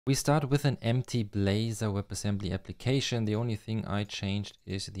We start with an empty Blazor WebAssembly application. The only thing I changed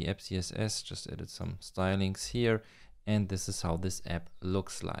is the app CSS, just added some stylings here, and this is how this app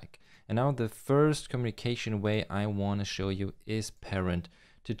looks like. And now the first communication way I want to show you is parent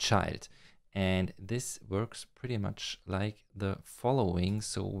to child. And this works pretty much like the following.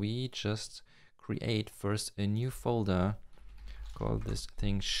 So we just create first a new folder, call this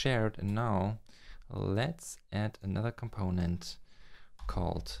thing shared, and now let's add another component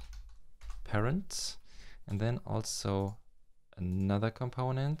called parents, and then also another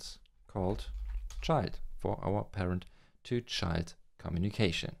component called child for our parent to child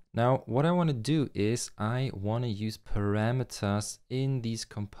communication. Now what I want to do is I want to use parameters in these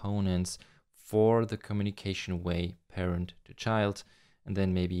components for the communication way parent to child, and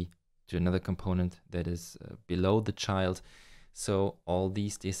then maybe to another component that is below the child. So all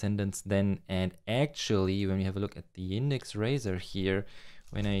these descendants then, and actually when we have a look at the index razor here,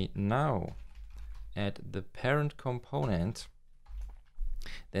 when I now add the parent component,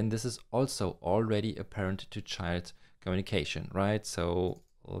 then this is also already a parent to child communication, right? So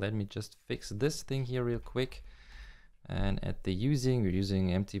let me just fix this thing here real quick. And at the we're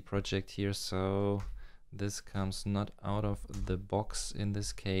using empty project here, so this comes not out of the box in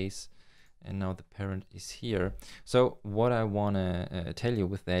this case. And now the parent is here. So what I want to tell you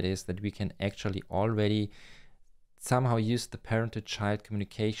with that is that we can actually already somehow use the parent to child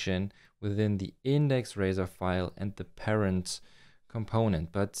communication within the index razor file and the parent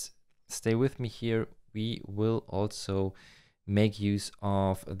component. But stay with me here. We will also make use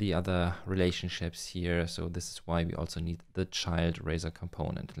of the other relationships here. So this is why we also need the child razor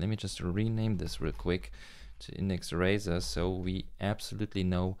component. Let me just rename this real quick to index razor so we absolutely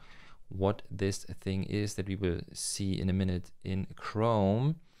know what this thing is that we will see in a minute in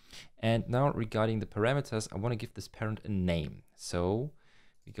Chrome. And now regarding the parameters, I want to give this parent a name. So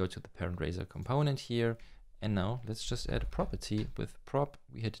we go to the parent razor component here, and now let's just add a property with prop.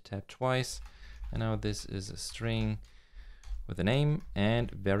 We hit tab twice, and now this is a string with a name,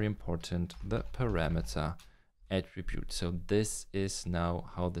 and very important, the parameter attribute. So this is now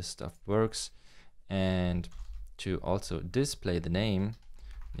how this stuff works. And to also display the name,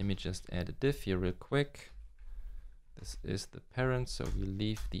 let me just add a div here real quick. This is the parent, so we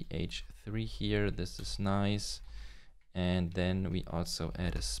leave the h3 here. This is nice. And then we also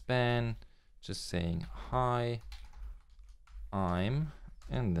add a span, just saying hi, I'm,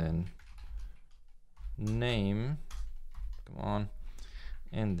 and then name, come on.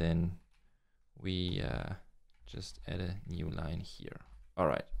 And then we just add a new line here. All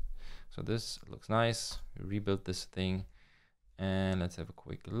right, so this looks nice. We rebuild this thing. And let's have a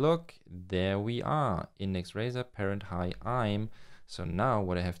quick look. There we are, index razor, parent hi, I'm. So now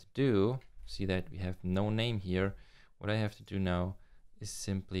what I have to do, see that we have no name here. What I have to do now is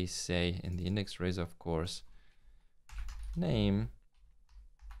simply say in the index razor, of course, name,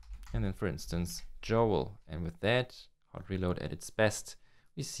 and then for instance, Joel. And with that, hot reload at its best,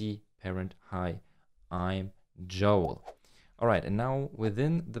 we see parent hi, I'm Joel. All right, and now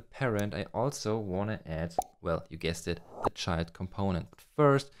within the parent, I also want to add, well, you guessed it, the child component. But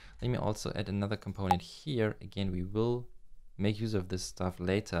first, let me also add another component here. Again, we will make use of this stuff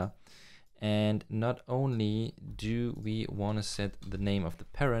later. And not only do we want to set the name of the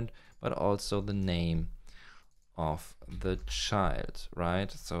parent, but also the name of the child,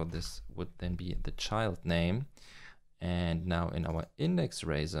 right? So this would then be the child name. And now in our index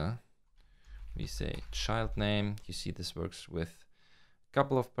razor, we say child name. You see this works with a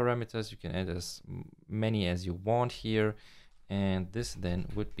couple of parameters. You can add as many as you want here. And this then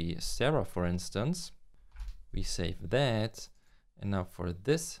would be Sarah, for instance. We save that. And now for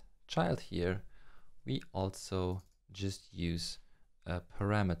this child here, we also just use a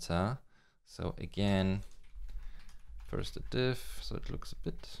parameter. So again, first a div, so it looks a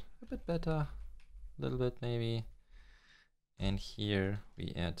bit better, a little bit maybe. And here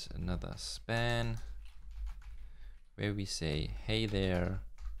we add another span where we say, hey there,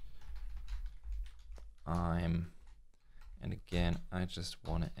 I'm, and again, I just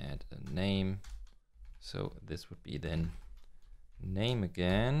want to add a name. So this would be then name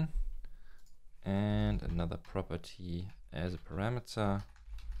again, and another property as a parameter,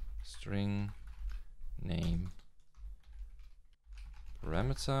 string name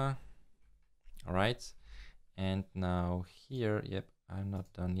parameter. All right. And now here, yep, I'm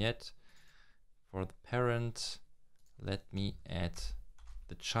not done yet. For the parent, let me add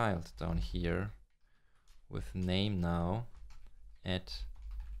the child down here with name now, add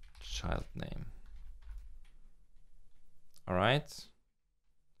child name. All right.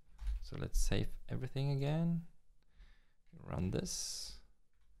 So let's save everything again. Run this.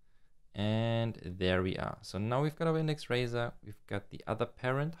 And there we are. So now we've got our index Razor, we've got the other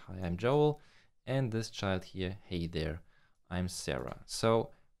parent, hi, I'm Joel, and this child here, hey there, I'm Sarah. So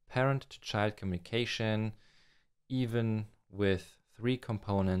parent to child communication, even with 3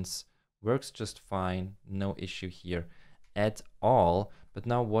 components, works just fine, no issue here at all. But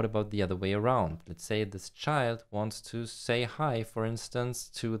now what about the other way around? Let's say this child wants to say hi, for instance,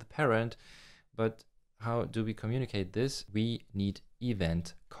 to the parent, but how do we communicate this? We need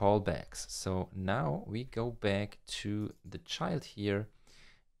event callbacks. So now we go back to the child here,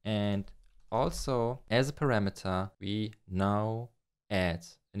 and also as a parameter, we now add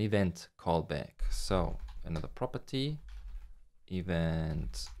an event callback. So another property,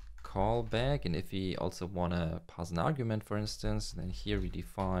 event callback. And if we also want to pass an argument, for instance, then here we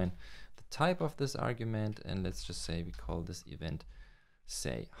define the type of this argument, and let's just say we call this event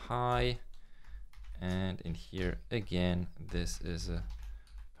say hi. And in here again, this is a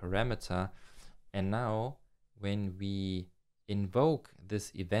parameter. And now when we invoke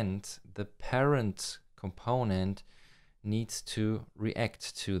this event, the parent component needs to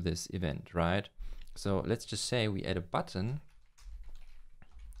react to this event, right? So let's just say we add a button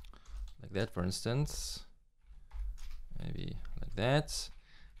like that, for instance, maybe like that.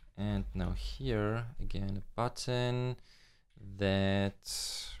 And now here again, a button that,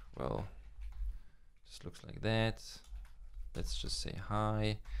 well, just looks like that. Let's just say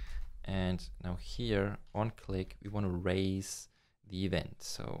hi. And now here on click, we want to raise the event.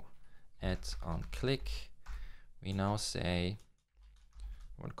 So at on click, we now say,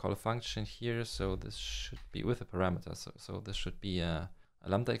 I want to call a function here. So this should be with a parameter. So this should be a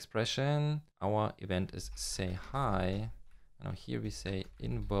lambda expression. Our event is say hi. And now here we say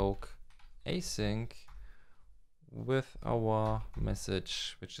invoke async with our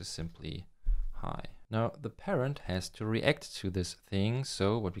message, which is simply hi. Now the parent has to react to this thing.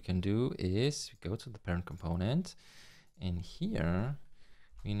 So what we can do is we go to the parent component, and here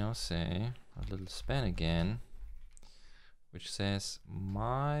we now say a little span again, which says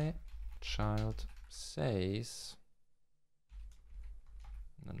my child says,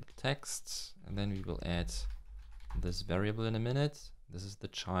 and then the text, and then we will add this variable in a minute. This is the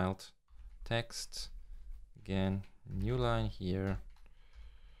child text. Again, new line here.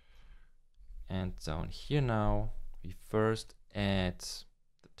 And down here now, we first add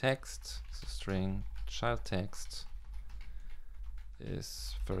the text. So string child text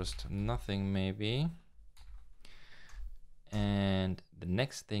is first nothing maybe. And the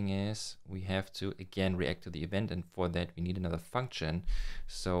next thing is we have to again react to the event, and for that we need another function.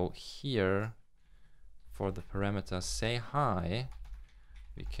 So here for the parameter say hi,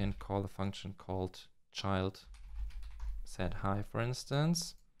 we can call a function called child set hi, for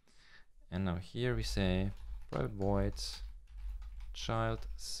instance. And now here we say private void child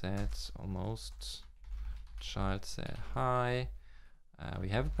set almost child set hi. We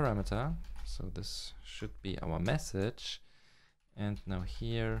have a parameter, so this should be our message. And now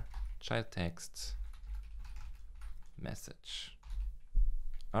here child text message.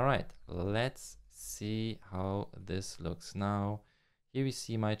 All right, let's see how this looks now. Here we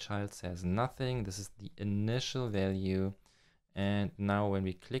see my child says nothing. This is the initial value. And now when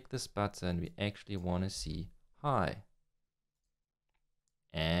we click this button, we actually want to see hi.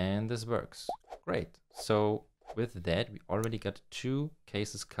 And this works. Great. So with that, we already got 2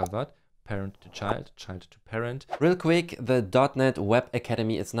 cases covered. Parent to child, child to parent. Real quick, the .NET Web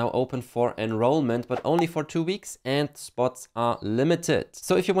Academy is now open for enrollment, but only for 2 weeks, and spots are limited.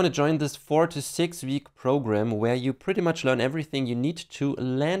 So if you want to join this 4 to 6 week program where you pretty much learn everything you need to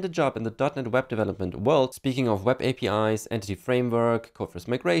land a job in the .NET web development world, speaking of web APIs, entity framework, code first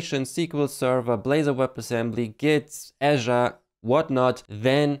migration, SQL Server, Blazor WebAssembly, Git, Azure, whatnot,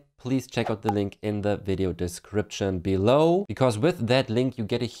 then please check out the link in the video description below, because with that link you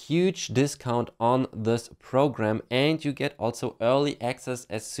get a huge discount on this program, and you get also early access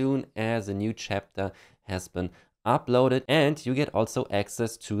as soon as a new chapter has been uploaded, and you get also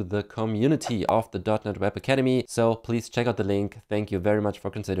access to the community of the .NET Web Academy. So please check out the link. Thank you very much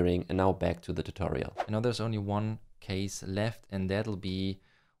for considering. And now back to the tutorial. I know there's only one case left, and that'll be,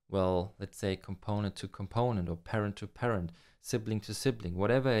 well, let's say component to component or parent to parent, sibling to sibling,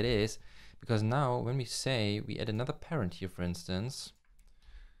 whatever it is. Because now when we say we add another parent here, for instance,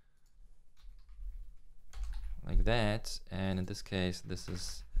 like that, and in this case this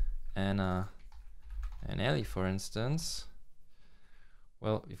is Anna and Ellie, for instance.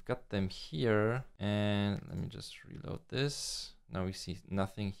 Well, we've got them here, and let me just reload this. Now we see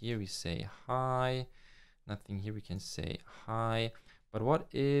nothing here, we say hi. Nothing here, we can say hi. But what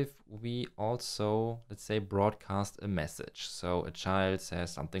if we also, let's say, broadcast a message? So a child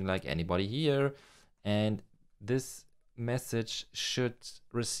says something like anybody here, and this message should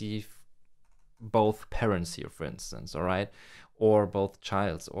receive both parents here, for instance, all right? Or both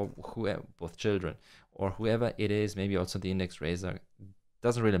childs, or whoever, both children, or whoever it is, maybe also the index raiser,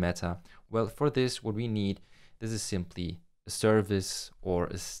 doesn't really matter. Well, for this, what we need, this is simply a service or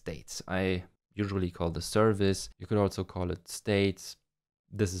a state. I usually call the service. You could also call it state.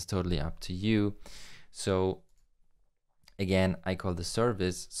 This is totally up to you. So again, I call the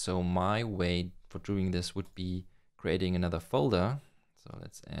service. So my way for doing this would be creating another folder. So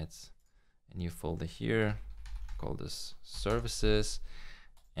let's add a new folder here, call this services,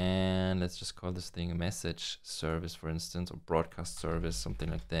 and let's just call this thing a message service, for instance, or broadcast service,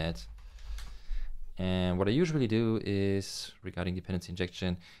 something like that. And what I usually do is, regarding dependency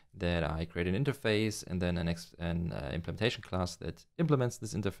injection, that I create an interface and then an implementation class that implements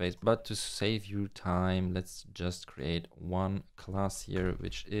this interface. But to save you time, let's just create one class here,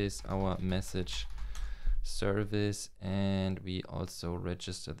 which is our message service, and we also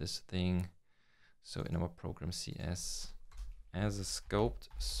register this thing. So in our program CS, as a scoped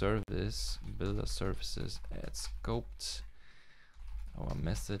service, builder services, add scoped, our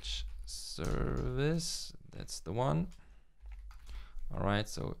message service, that's the one. All right,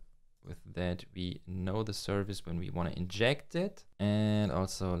 so with that, we know the service when we want to inject it. And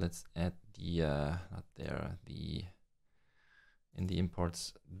also let's add the, not there, the, in the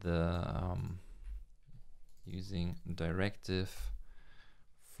imports, the using directive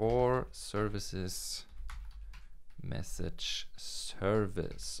for services message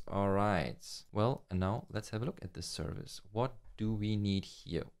service. All right, well, and now let's have a look at this service. What do we need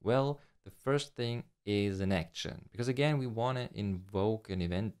here? Well, the first thing is an action, because again, we want to invoke an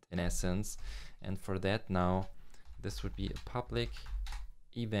event in essence. And for that, now this would be a public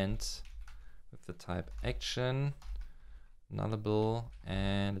event with the type action, nullable,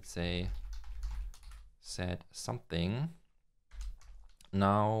 and let's say set something.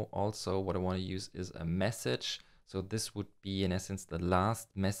 Now also what I want to use is a message. So this would be in essence the last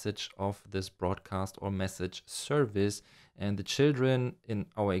message of this broadcast or message service, and the children in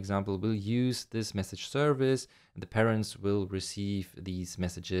our example will use this message service and the parents will receive these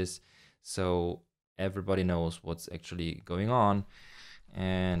messages, so everybody knows what's actually going on.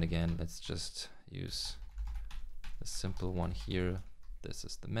 And again, let's just use a simple one here. This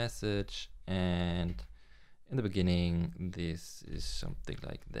is the message, and in the beginning this is something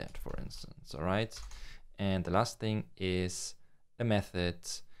like that, for instance. All right, and the last thing is a method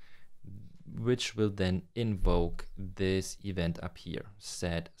which will then invoke this event up here,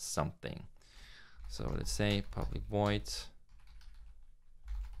 set something. So let's say public void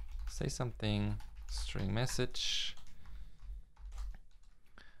say something string message,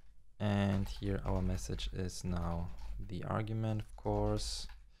 and here our message is now the argument, of course.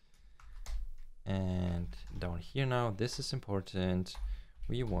 And down here now, this is important,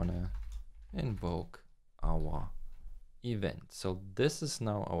 we want to invoke our event. So this is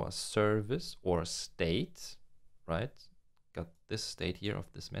now our service or state, right? Got this state here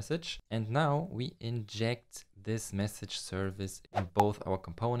of this message. And now we inject this message service in both our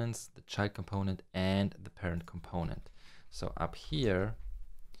components, the child component and the parent component. So up here,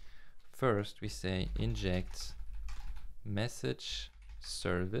 first we say inject message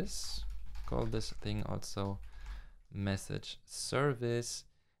service, call this thing also message service,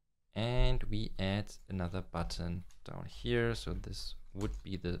 and we add another button down here. So this would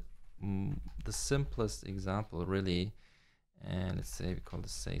be the simplest example really, and let's say we call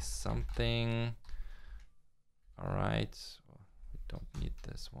this say something. All right, we don't need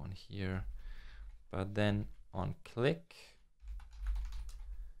this one here, but then on click,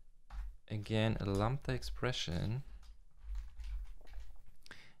 again a lambda expression,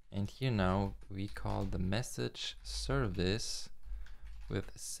 and here now we call the message service with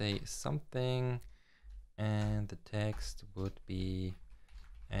say something, and the text would be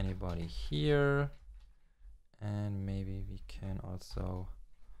anybody here, and maybe we can also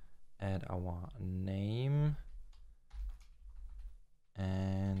add our name,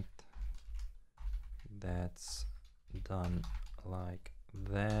 and that's done like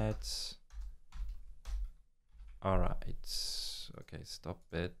that. All right, okay, stop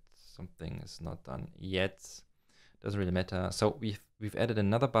it, something is not done yet, doesn't really matter. So we've added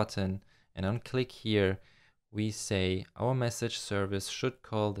another button, and on click here we say our message service should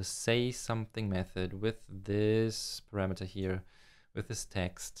call the say something method with this parameter here, with this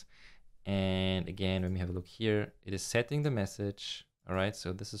text. And again, when we have a look here, it is setting the message. All right,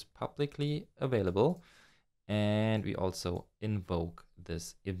 so this is publicly available, and we also invoke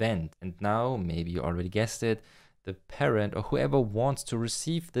this event. And now, maybe you already guessed it, the parent or whoever wants to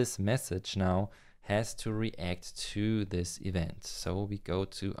receive this message now has to react to this event. So we go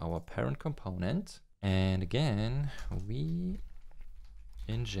to our parent component, and again, we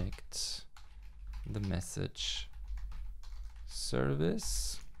inject the message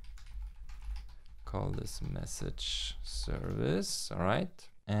service, call this message service, all right?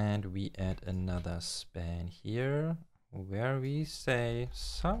 And we add another span here where we say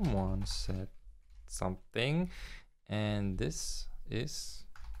someone said something, and this is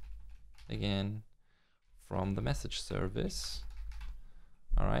again from the message service,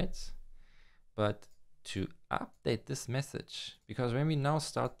 all right? But to update this message, because when we now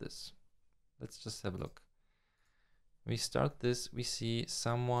start this, let's just have a look. We start this, we see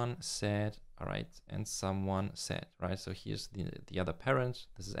someone said, all right, and someone said, right? So here's the other parent.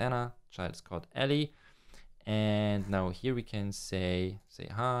 This is Anna, child is called Ellie. And now here we can say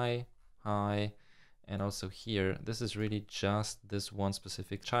hi, hi. And also here, this is really just this one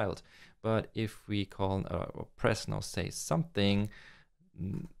specific child. But if we call or press now say something,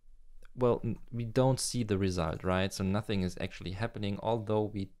 well, we don't see the result, right? So nothing is actually happening, although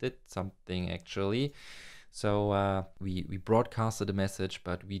we did something actually. So we broadcasted a message,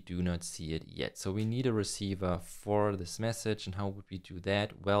 but we do not see it yet. So we need a receiver for this message. And how would we do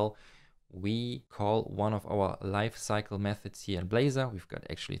that? Well, we call one of our lifecycle methods here in Blazor. We've got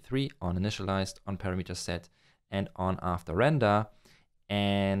actually 3: on initialized, on parameter set, and on after render.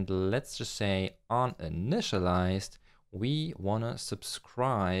 And let's just say on initialized, we want to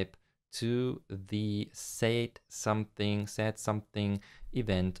subscribe to the said something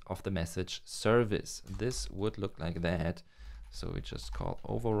event of the message service. This would look like that. So we just call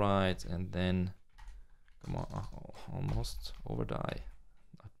override and then, come on, almost overdie,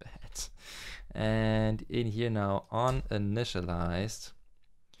 not bad. And in here now on initialized,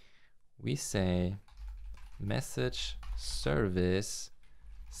 we say message service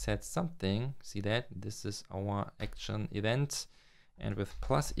set something. See that? This is our action event. And with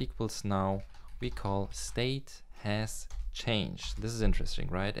plus equals now, we call state has changed. This is interesting,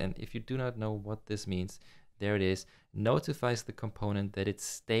 right? And if you do not know what this means, there it is. Notifies the component that its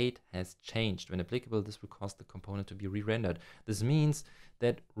state has changed. When applicable, this will cause the component to be re-rendered. This means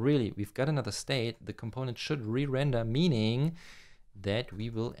that really we've got another state. The component should re-render, meaning that we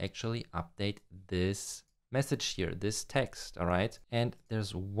will actually update this message here, this text, all right? And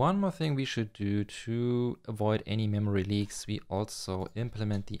there's one more thing we should do to avoid any memory leaks. We also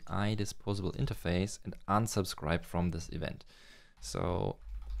implement the iDisposable interface and unsubscribe from this event. So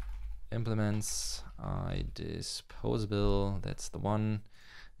implements iDisposable, that's the one.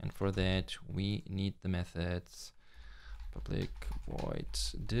 And for that, we need the methods public void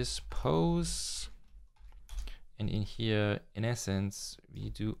dispose. And in here, in essence, we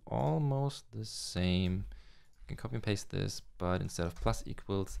do almost the same. You can copy and paste this, but instead of plus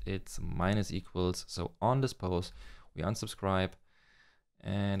equals, it's minus equals. So on dispose, we unsubscribe.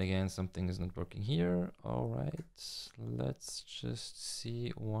 And again, something is not working here. All right, let's just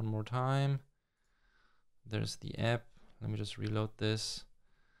see one more time. There's the app. Let me just reload this.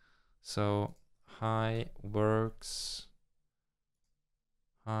 So hi works.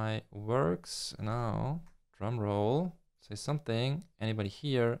 Hi works. Now, drum roll, say something. Anybody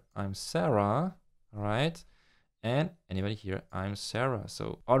here? I'm Sarah. All right. And anybody here? I'm Sarah.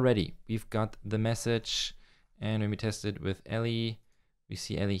 So already we've got the message. And when we test it with Ellie, we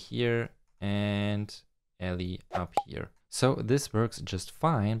see Ellie here and Ellie up here. So this works just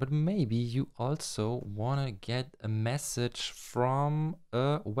fine, but maybe you also want to get a message from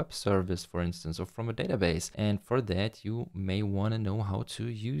a web service, for instance, or from a database. And for that, you may want to know how to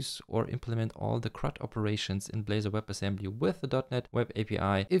use or implement all the CRUD operations in Blazor WebAssembly with the .NET Web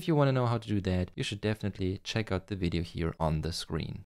API. If you want to know how to do that, you should definitely check out the video here on the screen.